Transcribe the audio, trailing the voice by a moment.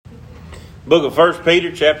Book of 1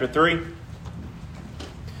 Peter chapter 3.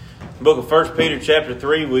 Book of 1 Peter chapter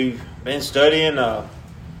 3, we've been studying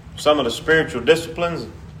some of the spiritual disciplines.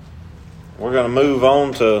 We're going to move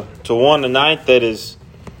on to one tonight that is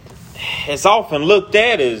often looked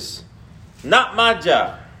at as not my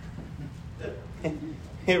job.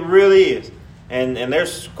 It really is. And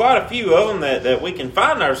there's quite a few of them that we can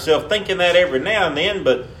find ourselves thinking that every now and then,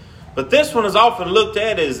 but this one is often looked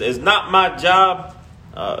at as not my job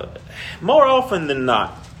more often than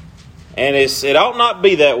not. And it ought not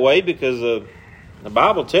be that way, because the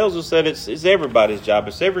Bible tells us that it's everybody's job.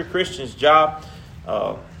 It's every Christian's job.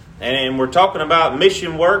 And we're talking about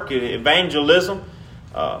mission work, evangelism.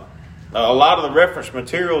 A lot of the reference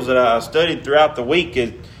materials that I studied throughout the week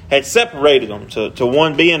had separated them to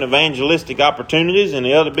one being evangelistic opportunities and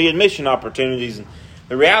the other being mission opportunities. And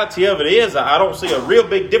the reality of it is, I don't see a real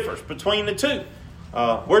big difference between the two.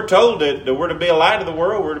 We're told that we're to be a light of the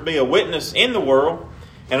world, we're to be a witness in the world.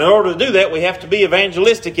 And in order to do that, we have to be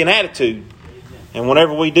evangelistic in attitude. And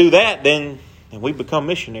whenever we do that, then we become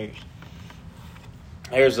missionaries.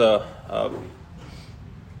 There's right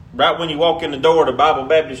when you walk in the door to Bible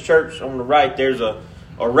Baptist Church on the right, there's a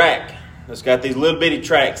rack that's got these little bitty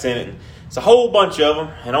tracts in it. It's a whole bunch of them.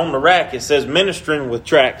 And on the rack, it says ministering with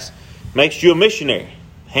tracts makes you a missionary.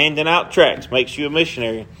 Handing out tracts makes you a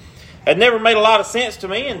missionary. It never made a lot of sense to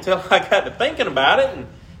me until I got to thinking about it. And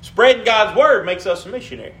spreading God's word makes us a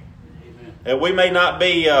missionary. Amen. We may not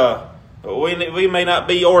be we may not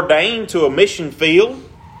be ordained to a mission field,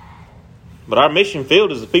 but our mission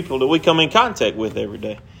field is the people that we come in contact with every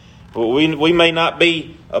day. We may not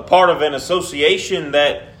be a part of an association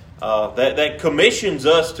that commissions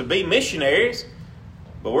us to be missionaries,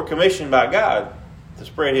 but we're commissioned by God to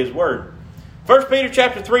spread His word. 1 Peter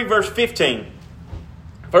chapter 3, verse 15.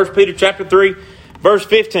 1 Peter chapter 3, verse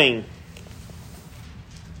 15.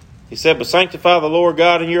 He said, "But sanctify the Lord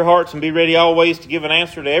God in your hearts, and be ready always to give an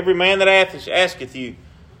answer to every man that asketh you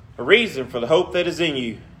a reason for the hope that is in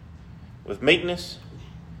you, with meekness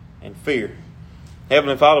and fear."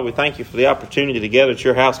 Heavenly Father, we thank you for the opportunity to gather at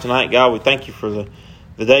your house tonight. God, we thank you for the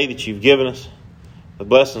day that you've given us, the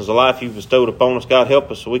blessings of life you've bestowed upon us. God, help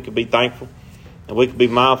us so we could be thankful, and we could be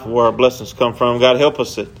mindful where our blessings come from. God, help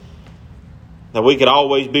us that we could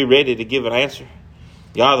always be ready to give an answer.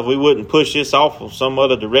 God, that we wouldn't push this off of some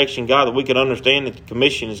other direction. God, that we could understand that the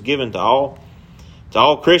commission is given to all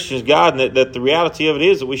Christians, God, and that the reality of it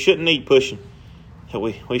is that we shouldn't need pushing. That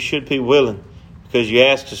we should be willing, because you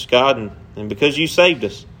asked us, God, and because you saved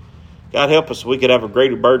us. God, help us so we could have a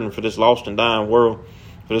greater burden for this lost and dying world,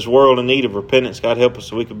 for this world in need of repentance. God, help us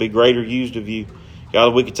so we could be greater used of you. God,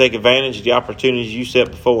 that we could take advantage of the opportunities you set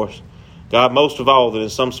before us. God, most of all, that in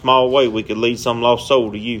some small way we could lead some lost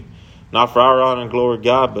soul to you. Not for our honor and glory,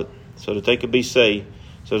 God, but so that they could be saved,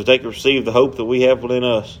 so that they could receive the hope that we have within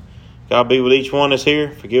us. God, be with each one that's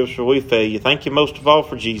here. Forgive us for we fail you. Thank you most of all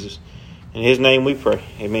for Jesus. In His name we pray.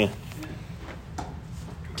 Amen.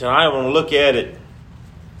 Tonight I want to look at it,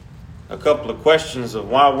 a couple of questions of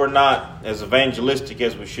why we're not as evangelistic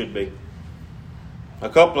as we should be. A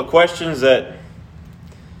couple of questions that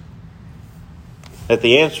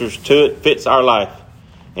the answers to it fits our life.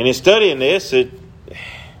 And in studying this,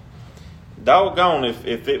 doggone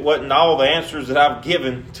if it wasn't all the answers that I've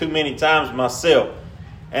given too many times myself.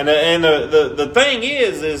 And the thing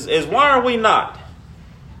is why are we not?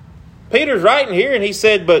 Peter's writing here and he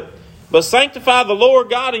said, but sanctify the Lord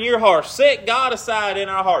God in your hearts. Set God aside in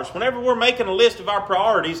our hearts. Whenever we're making a list of our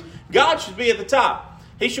priorities, God should be at the top.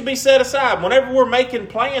 He should be set aside. Whenever we're making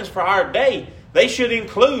plans for our day, they should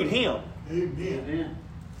include Him. Amen.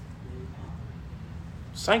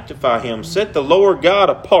 Sanctify Him. Set the Lord God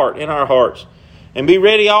apart in our hearts, and be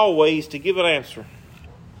ready always to give an answer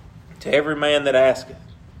to every man that asketh.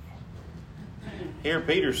 Here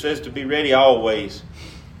Peter says to be ready always.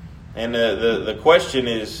 And the question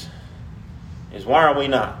is why are we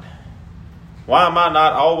not? Why am I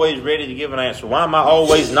not always ready to give an answer? Why am I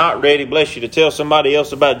always not ready, bless you, to tell somebody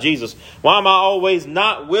else about Jesus? Why am I always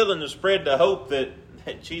not willing to spread the hope that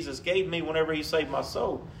Jesus gave me whenever He saved my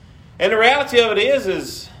soul? And the reality of it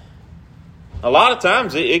is a lot of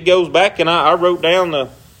times it goes back, and I wrote down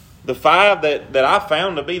the 5 that I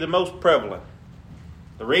found to be the most prevalent.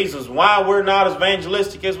 The reasons why we're not as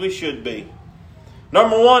evangelistic as we should be.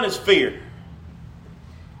 Number 1 is fear.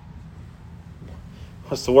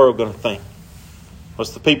 What's the world going to think?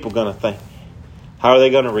 What's the people going to think? How are they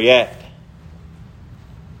going to react?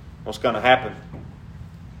 What's going to happen?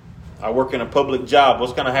 I work in a public job.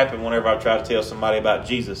 What's going to happen whenever I try to tell somebody about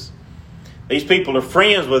Jesus? These people are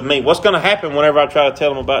friends with me. What's going to happen whenever I try to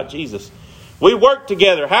tell them about Jesus? We work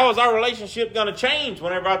together. How is our relationship going to change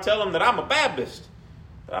whenever I tell them that I'm a Baptist,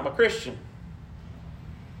 that I'm a Christian?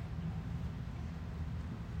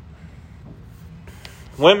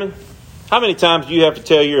 Women, how many times do you have to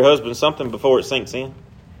tell your husband something before it sinks in?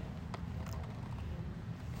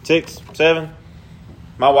 6, 7?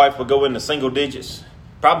 My wife would go into single digits,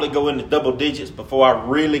 probably go into double digits before I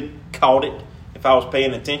really caught it if I was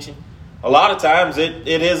paying attention. A lot of times it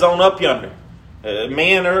is on up yonder.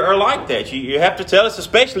 Men are like that. You have to tell us,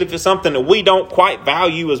 especially if it's something that we don't quite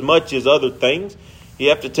value as much as other things. You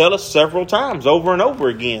have to tell us several times, over and over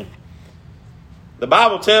again. The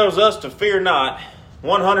Bible tells us to fear not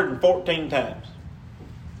 114 times.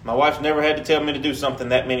 My wife's never had to tell me to do something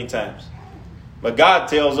that many times. But God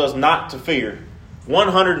tells us not to fear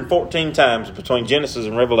 114 times between Genesis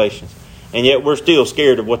and Revelations. And yet we're still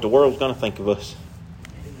scared of what the world's going to think of us.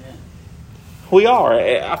 Amen. We are.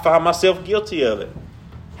 I find myself guilty of it.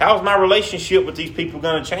 How's my relationship with these people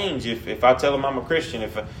going to change if I tell them I'm a Christian?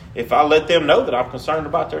 If I let them know that I'm concerned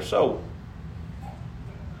about their soul?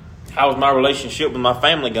 How's my relationship with my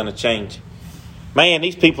family going to change? Man,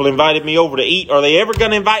 these people invited me over to eat. Are they ever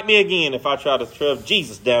going to invite me again if I try to shove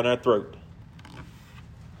Jesus down their throat?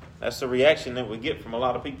 That's the reaction that we get from a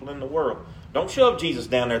lot of people in the world. Don't shove Jesus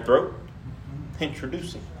down their throat.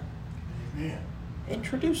 Introduce him. Amen.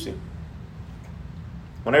 Introduce him.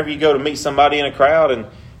 Whenever you go to meet somebody in a crowd, and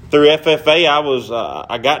through FFA,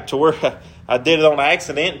 I got to where I did it on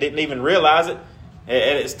accident, didn't even realize it.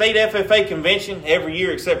 At state FFA convention every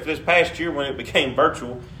year, except for this past year when it became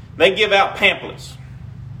virtual, they give out pamphlets.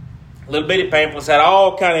 Little bitty pamphlets, had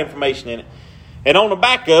all kind of information in it. And on the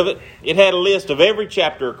back of it, it had a list of every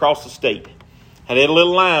chapter across the state. And it had a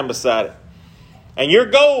little line beside it. And your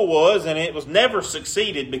goal was, and it was never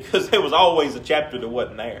succeeded because there was always a chapter that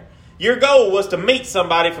wasn't there. Your goal was to meet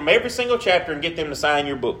somebody from every single chapter and get them to sign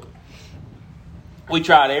your book. We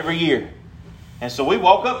tried every year. And so we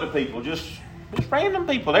walk up to people, just random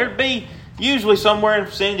people. There'd be usually somewhere in the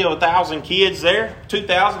vicinity of 1,000 kids there,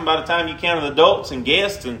 2,000 by the time you counted adults and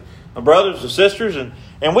guests and brothers and sisters.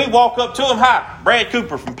 And we walk up to them, hi, Brad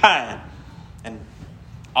Cooper from Pine. And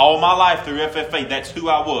all my life through FFA, that's who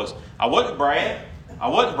I was. I wasn't Brad. I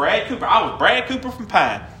wasn't Brad Cooper. I was Brad Cooper from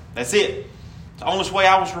Pine. That's it. It's the only way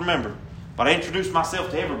I was remembered. But I introduced myself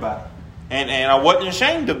to everybody. And I wasn't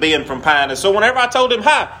ashamed of being from Pine. And so whenever I told them,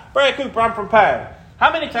 hi, Brad Cooper, I'm from Pine.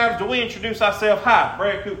 How many times do we introduce ourselves, hi,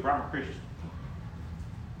 Brad Cooper, I'm a Christian?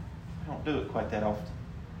 I don't do it quite that often.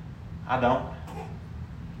 I don't.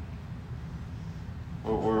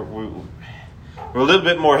 We're a little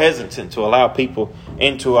bit more hesitant to allow people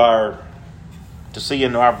to see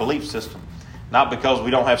into our belief system. Not because we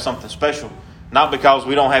don't have something special. Not because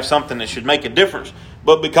we don't have something that should make a difference.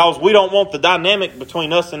 But because we don't want the dynamic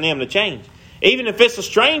between us and them to change. Even if it's a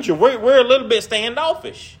stranger, we're a little bit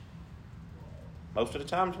standoffish. Most of the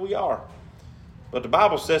times we are. But the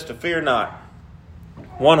Bible says to fear not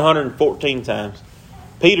 114 times.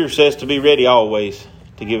 Peter says to be ready always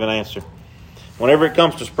to give an answer. Whenever it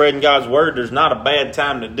comes to spreading God's word, there's not a bad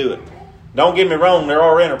time to do it. Don't get me wrong, there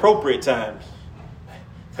are inappropriate times.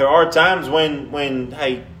 There are times when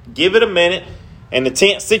hey, give it a minute and the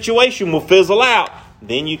tense situation will fizzle out.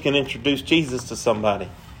 Then you can introduce Jesus to somebody.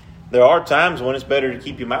 There are times when it's better to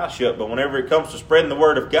keep your mouth shut, but whenever it comes to spreading the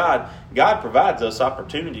word of God, God provides us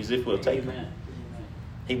opportunities if we'll take them.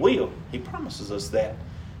 He will. He promises us that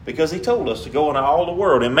because he told us to go into all the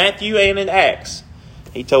world. In Matthew and in Acts,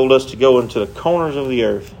 he told us to go into the corners of the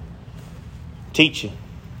earth, teaching,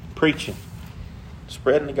 preaching,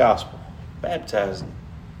 spreading the gospel, baptizing,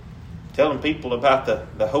 telling people about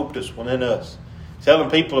the hope that's within us, telling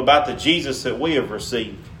people about the Jesus that we have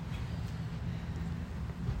received.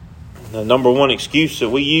 The number one excuse that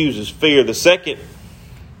we use is fear. The second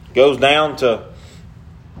goes down to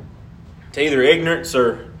either ignorance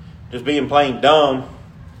or just being plain dumb.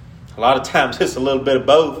 A lot of times it's a little bit of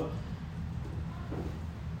both.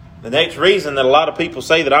 The next reason that a lot of people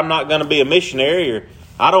say that I'm not going to be a missionary or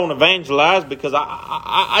I don't evangelize because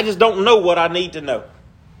I just don't know what I need to know.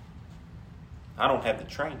 I don't have the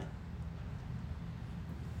training.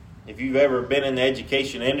 If you've ever been in the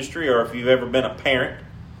education industry or if you've ever been a parent,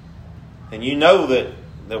 then you know that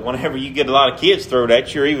whenever you get a lot of kids thrown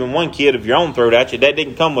at you or even one kid of your own thrown at you, that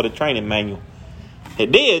didn't come with a training manual.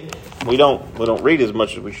 It did. We don't read as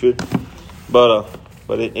much as we should. But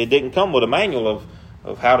it didn't come with a manual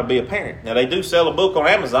of how to be a parent. Now, they do sell a book on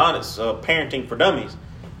Amazon. It's Parenting for Dummies.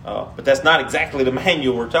 But that's not exactly the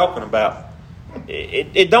manual we're talking about.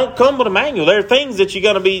 It don't come with a manual. There are things that you're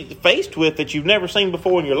going to be faced with that you've never seen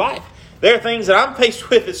before in your life. There are things that I'm faced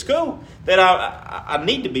with at school that I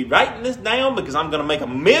need to be writing this down because I'm going to make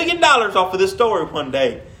 $1 million off of this story one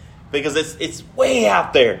day because it's way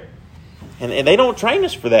out there. And they don't train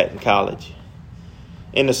us for that in college.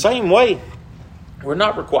 In the same way, we're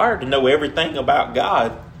not required to know everything about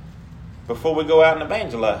God before we go out and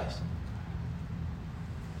evangelize.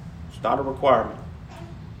 It's not a requirement.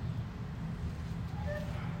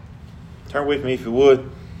 Turn with me, if you would,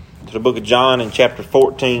 to the book of John in chapter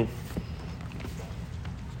 14.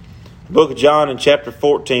 The book of John in chapter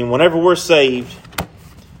 14. Whenever we're saved,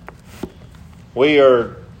 we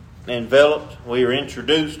are enveloped, we are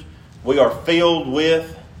introduced, we are filled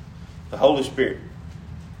with the Holy Spirit.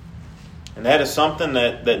 And that is something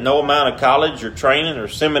that no amount of college or training or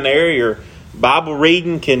seminary or Bible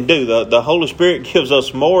reading can do. The Holy Spirit gives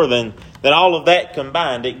us more than all of that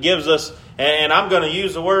combined. It gives us, and I'm going to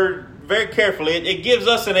use the word very carefully, it gives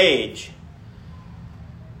us an edge.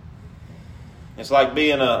 It's like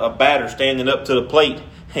being a batter standing up to the plate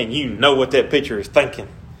and you know what that pitcher is thinking.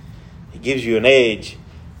 It gives you an edge.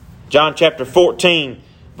 John chapter 14,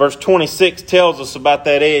 verse 26 tells us about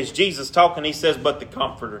that edge. Jesus talking, he says, "But the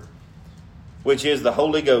Comforter, which is the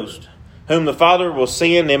Holy Ghost, whom the Father will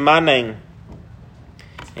send in my name,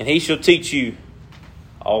 and he shall teach you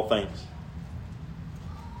all things."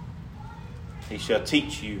 He shall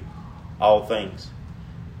teach you all things.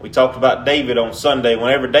 We talked about David on Sunday.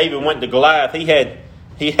 Whenever David went to Goliath,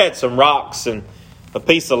 he had some rocks and a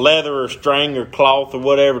piece of leather or string or cloth or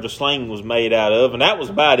whatever the sling was made out of, and that was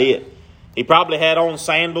about it. He probably had on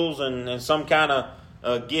sandals and some kind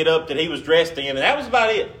of get up that he was dressed in, and that was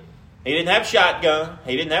about it. He didn't have a shotgun.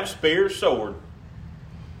 He didn't have a spear or sword.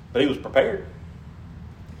 But he was prepared.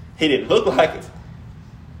 He didn't look like it,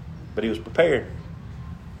 but he was prepared.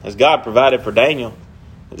 As God provided for David,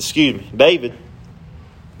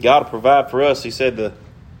 God will provide for us. He said the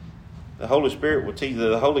Holy Spirit will teach,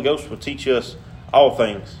 the Holy Ghost will teach us all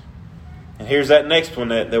things. And here's that next one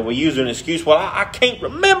that we use an excuse. Well, I can't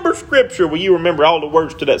remember Scripture. Will you remember all the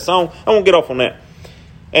words to that song? I won't get off on that.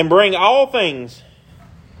 And bring all things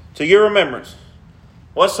to your remembrance,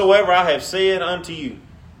 whatsoever I have said unto you.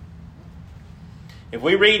 If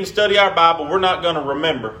we read and study our Bible, we're not going to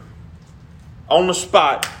remember on the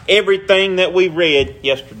spot everything that we read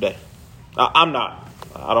yesterday. I'm not.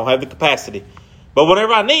 I don't have the capacity. But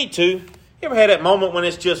whenever I need to, you ever had that moment when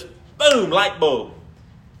it's just boom, light bulb,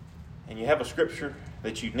 and you have a scripture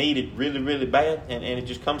that you needed really, really bad, and it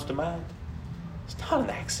just comes to mind? It's not an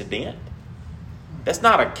accident. That's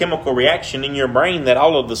not a chemical reaction in your brain that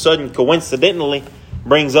all of a sudden coincidentally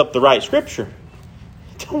brings up the right scripture.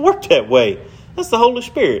 It don't work that way. That's the Holy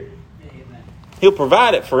Spirit. Amen. He'll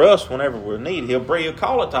provide it for us whenever we need it. He'll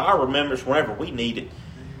call it to our remembrance whenever we need it.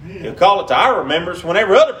 Amen. He'll call it to our remembrance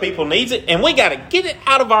whenever other people needs it, and we got to get it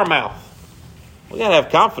out of our mouth. We got to have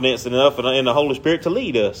confidence enough in the Holy Spirit to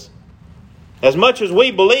lead us. As much as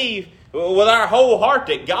we believe with our whole heart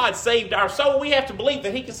that God saved our soul, we have to believe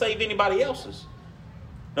that He can save anybody else's.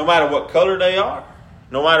 No matter what color they are,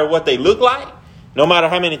 no matter what they look like, no matter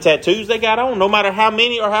how many tattoos they got on, no matter how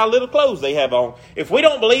many or how little clothes they have on. If we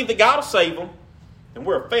don't believe that God will save them, then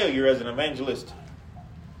we're a failure as an evangelist.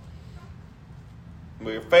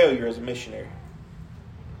 We're a failure as a missionary.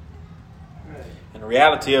 And the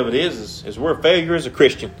reality of it is we're a failure as a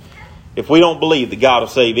Christian if we don't believe that God will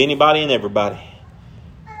save anybody and everybody.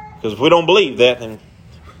 Because if we don't believe that, then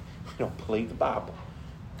we don't believe the Bible.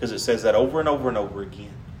 Because it says that over and over and over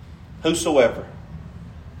again. Whosoever,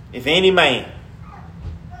 if any man,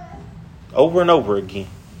 over and over again.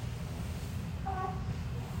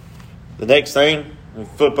 The next thing, we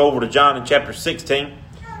flip over to John in chapter 16.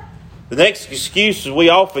 The next excuse we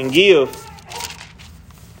often give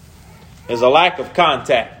is a lack of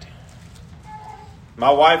contact.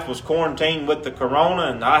 My wife was quarantined with the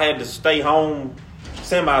corona, and I had to stay home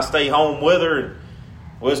with her, and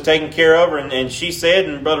was taking care of her, and she said,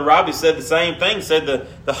 and Brother Robbie said the same thing, said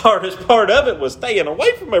the hardest part of it was staying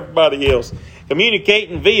away from everybody else,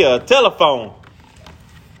 communicating via telephone.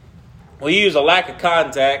 We use a lack of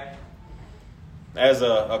contact as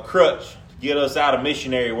a crutch to get us out of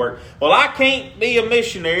missionary work. Well, I can't be a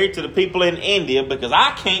missionary to the people in India because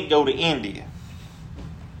I can't go to India.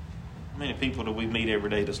 How many people do we meet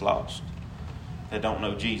every day that's lost, that don't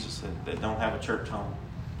know Jesus, that don't have a church home?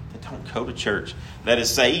 That don't go to church, that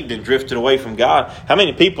is saved and drifted away from God? How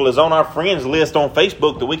many people is on our friends list on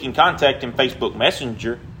Facebook that we can contact in Facebook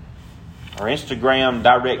Messenger or Instagram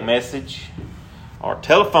direct message or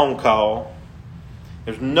telephone call?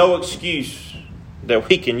 There's no excuse that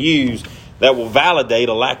we can use that will validate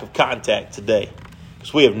a lack of contact today.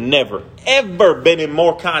 Because we have never, ever been in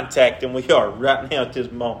more contact than we are right now at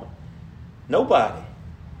this moment. Nobody.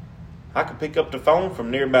 I could pick up the phone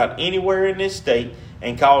from near about anywhere in this state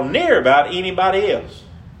and call near about anybody else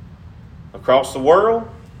across the world,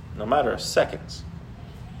 no matter of seconds.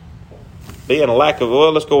 Being a lack of,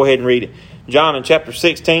 well, let's go ahead and read it. John in chapter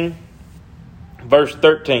 16, verse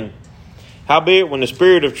 13. Howbeit, when the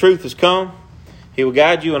Spirit of truth is come, he will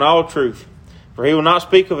guide you in all truth. For he will not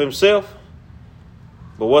speak of himself,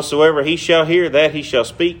 but whatsoever he shall hear, that he shall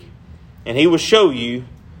speak, and he will show you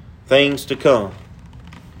things to come.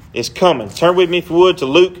 It's coming. Turn with me, if you would, to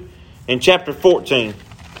Luke in chapter 14.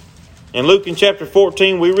 In Luke in chapter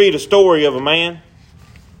 14, we read a story of a man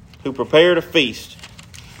who prepared a feast.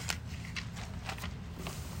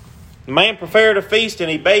 The man prepared a feast and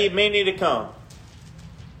he bade many to come.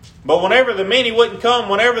 But whenever the many wouldn't come,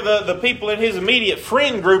 whenever the people in his immediate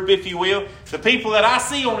friend group, if you will, the people that I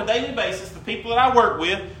see on a daily basis, the people that I work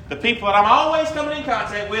with, the people that I'm always coming in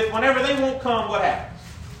contact with, whenever they won't come, what happens?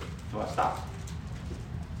 Do I stop?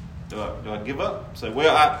 Do I give up? Say,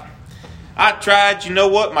 well, I tried, you know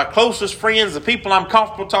what? My closest friends, the people I'm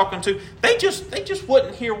comfortable talking to, they just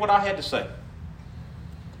wouldn't hear what I had to say.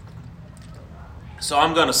 So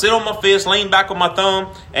I'm going to sit on my fist, lean back on my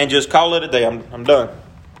thumb, and just call it a day. I'm done.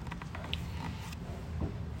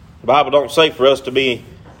 The Bible don't say for us to be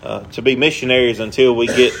missionaries until we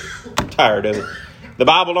get tired of it. The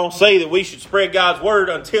Bible don't say that we should spread God's word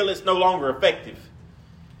until it's no longer effective.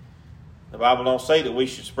 The Bible don't say that we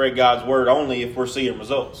should spread God's word only if we're seeing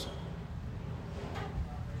results.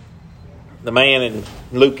 The man in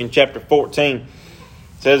Luke in chapter 14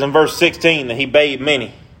 says in verse 16 that he bade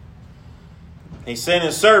many. He sent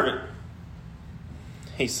his servant.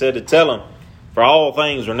 He said to tell him, for all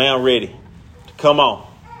things are now ready to come on.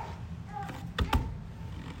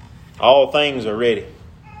 All things are ready.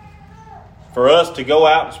 For us to go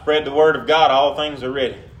out and spread the word of God, all things are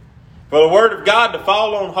ready. For the word of God to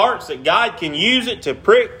fall on hearts that God can use it to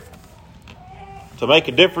prick, to make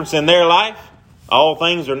a difference in their life, all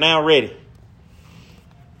things are now ready.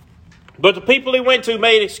 But the people he went to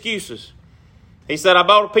made excuses. He said, I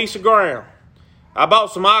bought a piece of ground. I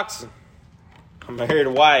bought some oxen. I married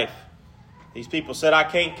a wife. These people said, I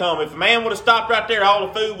can't come. If a man would have stopped right there, all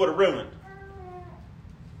the food would have ruined.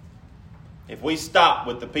 If we stop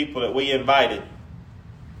with the people that we invited,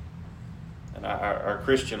 and our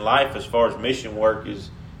Christian life as far as mission work is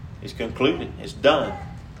concluded. It's done.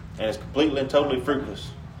 And it's completely and totally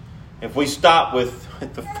fruitless. If we stop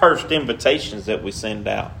with the first invitations that we send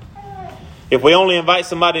out. If we only invite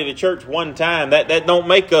somebody to church one time, that don't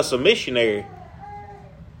make us a missionary.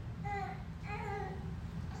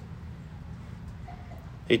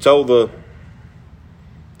 He told the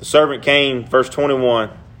servant came, verse 21,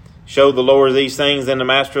 showed the Lord these things, then the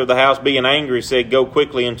master of the house, being angry, said, go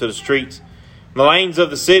quickly into the streets, the lanes of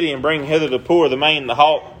the city, and bring hither the poor, the maimed, the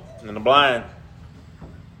halt, and the blind.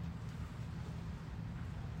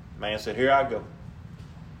 The man said, here I go.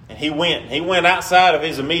 And he went outside of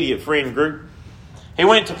his immediate friend group. He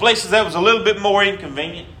went to places that was a little bit more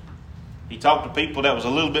inconvenient. He talked to people that was a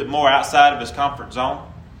little bit more outside of his comfort zone.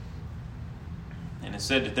 And it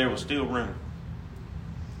said that there was still room.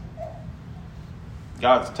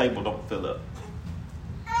 God's table don't fill up.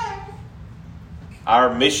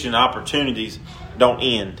 Our mission opportunities don't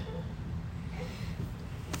end.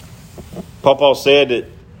 Papa said that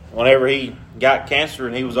whenever he got cancer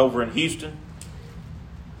and he was over in Houston,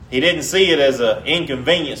 he didn't see it as an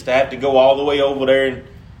inconvenience to have to go all the way over there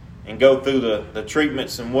and go through the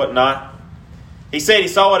treatments and whatnot. He said he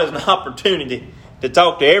saw it as an opportunity to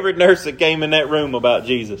talk to every nurse that came in that room about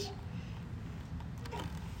Jesus.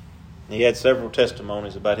 He had several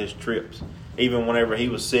testimonies about his trips, even whenever he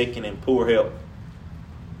was sick and in poor health,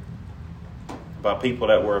 about people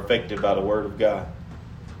that were affected by the Word of God.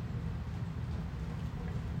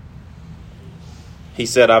 He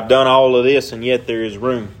said, I've done all of this and yet there is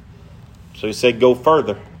room. So he said, go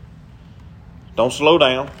further. Don't slow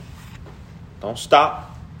down. Don't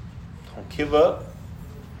stop. Don't give up.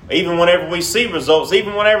 Even whenever we see results,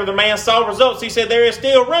 even whenever the man saw results, he said, there is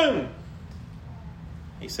still room.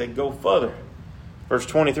 He said, go further. Verse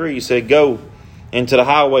 23, he said, go into the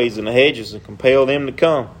highways and the hedges and compel them to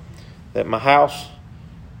come, that my house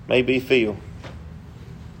may be filled.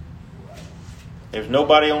 There's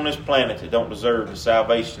nobody on this planet that don't deserve the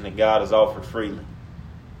salvation that God has offered freely.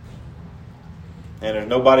 And there's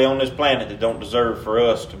nobody on this planet that don't deserve for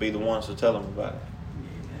us to be the ones to tell them about it.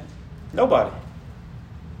 Nobody.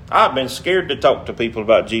 I've been scared to talk to people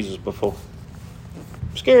about Jesus before.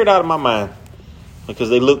 Scared out of my mind.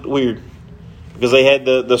 Because they looked weird. Because they had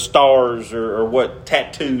the stars or what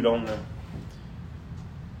tattooed on them.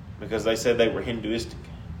 Because they said they were Hinduistic.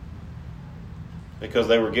 Because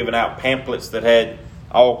they were giving out pamphlets that had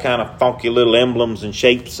all kind of funky little emblems and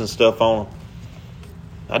shapes and stuff on them.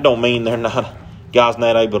 That don't mean God's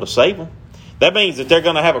not able to save them. That means that they're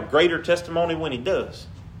going to have a greater testimony when He does.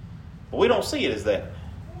 But we don't see it as that.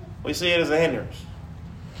 We see it as a hindrance.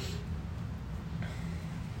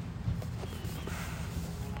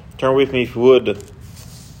 Turn with me, if you would, to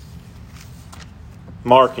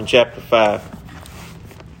Mark in chapter 5.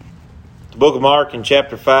 The book of Mark in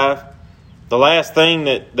chapter 5. The last thing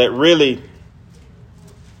that really,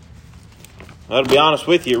 well, to be honest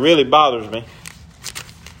with you, it really bothers me.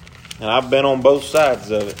 And I've been on both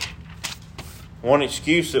sides of it. One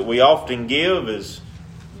excuse that we often give is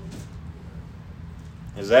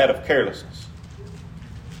that of carelessness.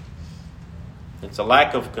 It's a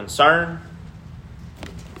lack of concern,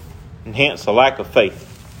 and hence a lack of faith.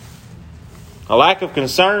 A lack of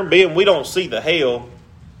concern being we don't see the hell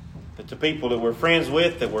that the people that we're friends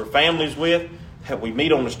with, that we're families with, that we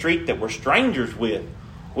meet on the street, that we're strangers with.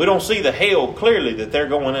 We don't see the hell clearly that they're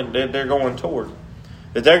going toward,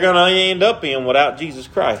 that they're going to end up in without Jesus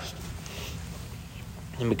Christ.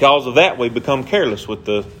 And because of that, we become careless with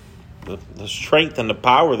the strength and the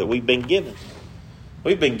power that we've been given.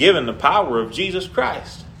 We've been given the power of Jesus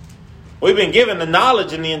Christ. We've been given the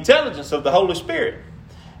knowledge and the intelligence of the Holy Spirit.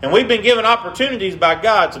 And we've been given opportunities by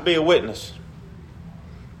God to be a witness.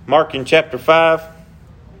 Mark in chapter 5,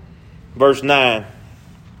 verse 9.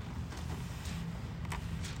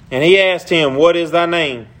 And he asked him, "What is thy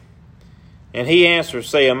name?" And he answered,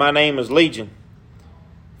 saying, "My name is Legion,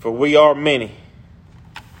 for we are many."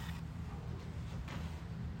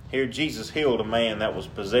 Here Jesus healed a man that was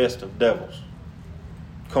possessed of devils.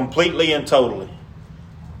 Completely and totally.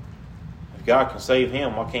 If God can save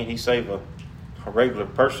him, why can't He save a regular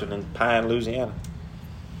person in Pine, Louisiana?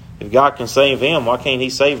 If God can save him, why can't He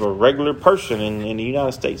save a regular person in the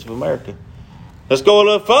United States of America? Let's go a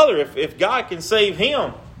little further. If God can save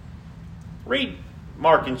him, read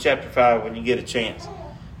Mark in chapter 5 when you get a chance.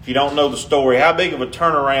 If you don't know the story, how big of a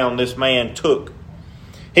turnaround this man took.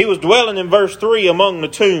 He was dwelling in verse 3 among the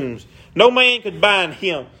tombs. No man could bind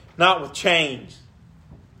him, not with chains.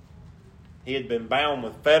 He had been bound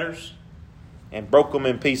with fetters and broke them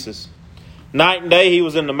in pieces. Night and day he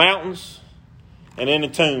was in the mountains and in the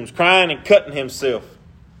tombs, crying and cutting himself.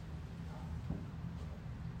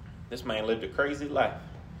 This man lived a crazy life.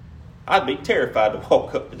 I'd be terrified to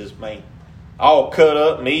walk up to this man. All cut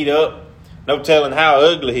up and eat up. No telling how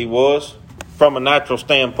ugly he was from a natural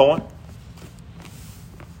standpoint.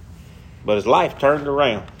 But his life turned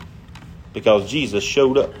around because Jesus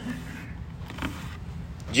showed up.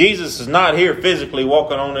 Jesus is not here physically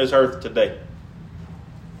walking on this earth today.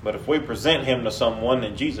 But if we present Him to someone,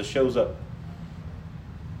 then Jesus shows up.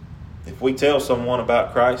 If we tell someone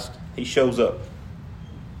about Christ, He shows up.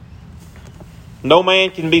 No man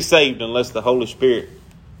can be saved unless the Holy Spirit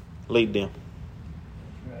lead them.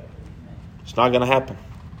 It's not going to happen.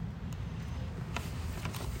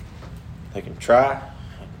 They can try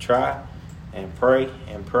and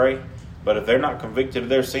pray, but if they're not convicted of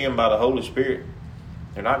their sin by the Holy Spirit,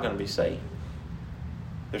 they're not going to be saved.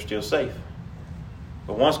 They're still safe.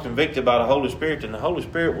 But once convicted by the Holy Spirit, then the Holy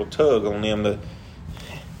Spirit will tug on them to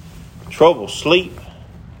trouble sleep,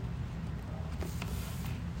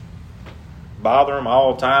 bother them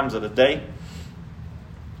all times of the day.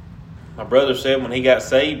 My brother said when he got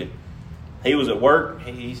saved, he was at work.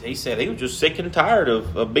 He said he was just sick and tired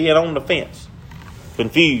of being on the fence,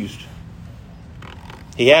 confused.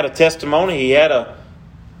 He had a testimony. He had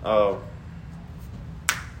a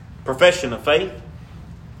profession of faith.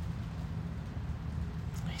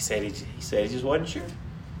 He said he just wasn't sure.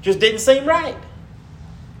 Just didn't seem right.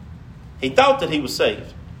 He thought that he was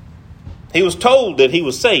saved. He was told that he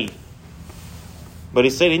was saved. But he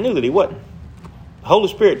said he knew that he wasn't. The Holy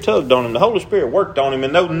Spirit tugged on him. The Holy Spirit worked on him.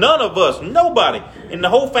 And none of us, nobody in the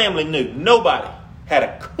whole family knew. Nobody had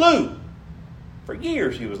a clue. For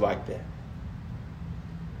years he was like that.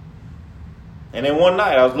 And then one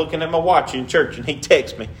night I was looking at my watch in church and he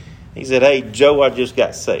texted me. He said, "Hey, Joe, I just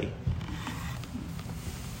got saved."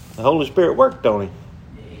 The Holy Spirit worked on him.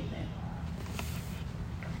 Amen.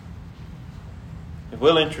 If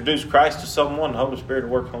we'll introduce Christ to someone, the Holy Spirit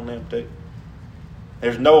will work on them too.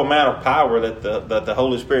 There's no amount of power that the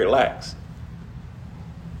Holy Spirit lacks.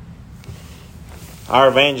 Our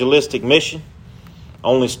evangelistic mission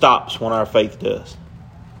only stops when our faith does.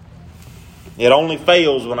 It only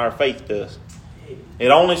fails when our faith does. It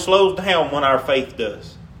only slows down when our faith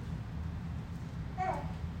does.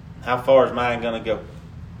 How far is mine going to go?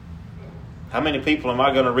 How many people am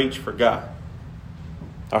I going to reach for God?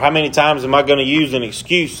 Or how many times am I going to use an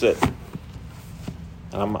excuse that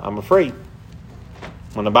I'm afraid?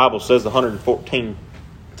 When the Bible says 114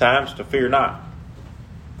 times to fear not?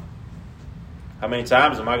 How many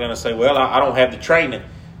times am I going to say, well, I don't have the training,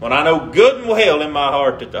 when I know good and well in my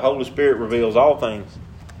heart that the Holy Spirit reveals all things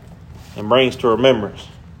and brings to remembrance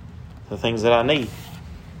the things that I need?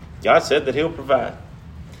 God said that He'll provide.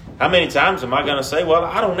 How many times am I going to say, well,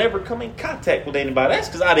 I don't ever come in contact with anybody? That's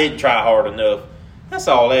because I didn't try hard enough. That's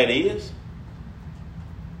all that is.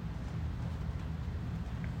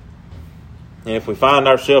 And if we find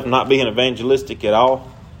ourselves not being evangelistic at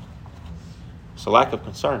all, it's a lack of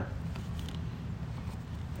concern.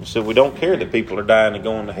 So we don't care that people are dying and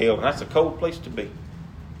going to hell. And that's a cold place to be.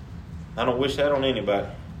 I don't wish that on anybody.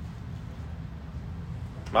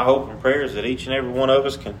 My hope and prayer is that each and every one of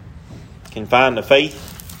us can find the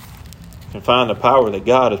faith, can find the power that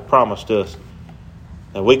God has promised us.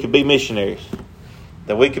 That we could be missionaries.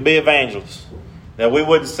 That we could be evangelists. That we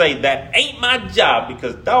wouldn't say, that ain't my job,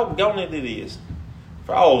 because doggone it is.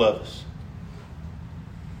 For all of us.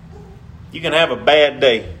 You can have a bad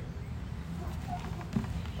day.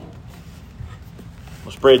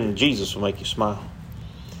 Well, spreading Jesus will make you smile.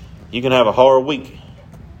 You can have a hard week.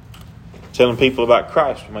 Telling people about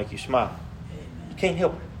Christ will make you smile. You can't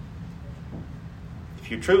help it.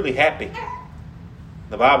 If you're truly happy,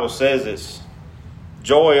 the Bible says it's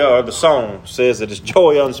joy, or the song says that it's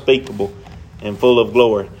joy unspeakable and full of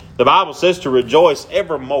glory. The Bible says to rejoice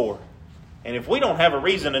evermore. And if we don't have a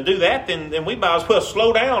reason to do that, then we might as well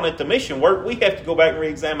slow down at the mission work. We have to go back and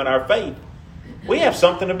re-examine our faith. We have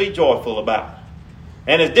something to be joyful about.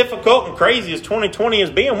 And as difficult and crazy as 2020 has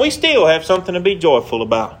been, we still have something to be joyful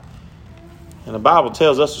about. And the Bible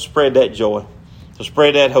tells us to spread that joy, to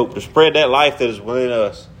spread that hope, to spread that life that is within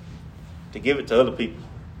us, to give it to other people,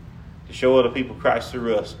 to show other people Christ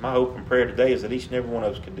through us. My hope and prayer today is that each and every one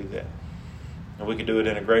of us can do that. And we can do it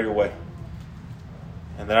in a greater way.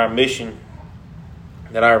 And that our mission,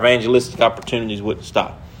 that our evangelistic opportunities wouldn't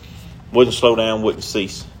stop, wouldn't slow down, wouldn't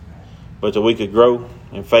cease. But that we could grow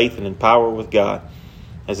in faith and in power with God.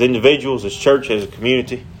 As individuals, as church, as a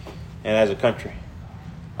community, and as a country.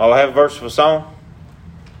 I'll have a verse of a song.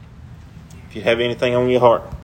 If you have anything on your heart,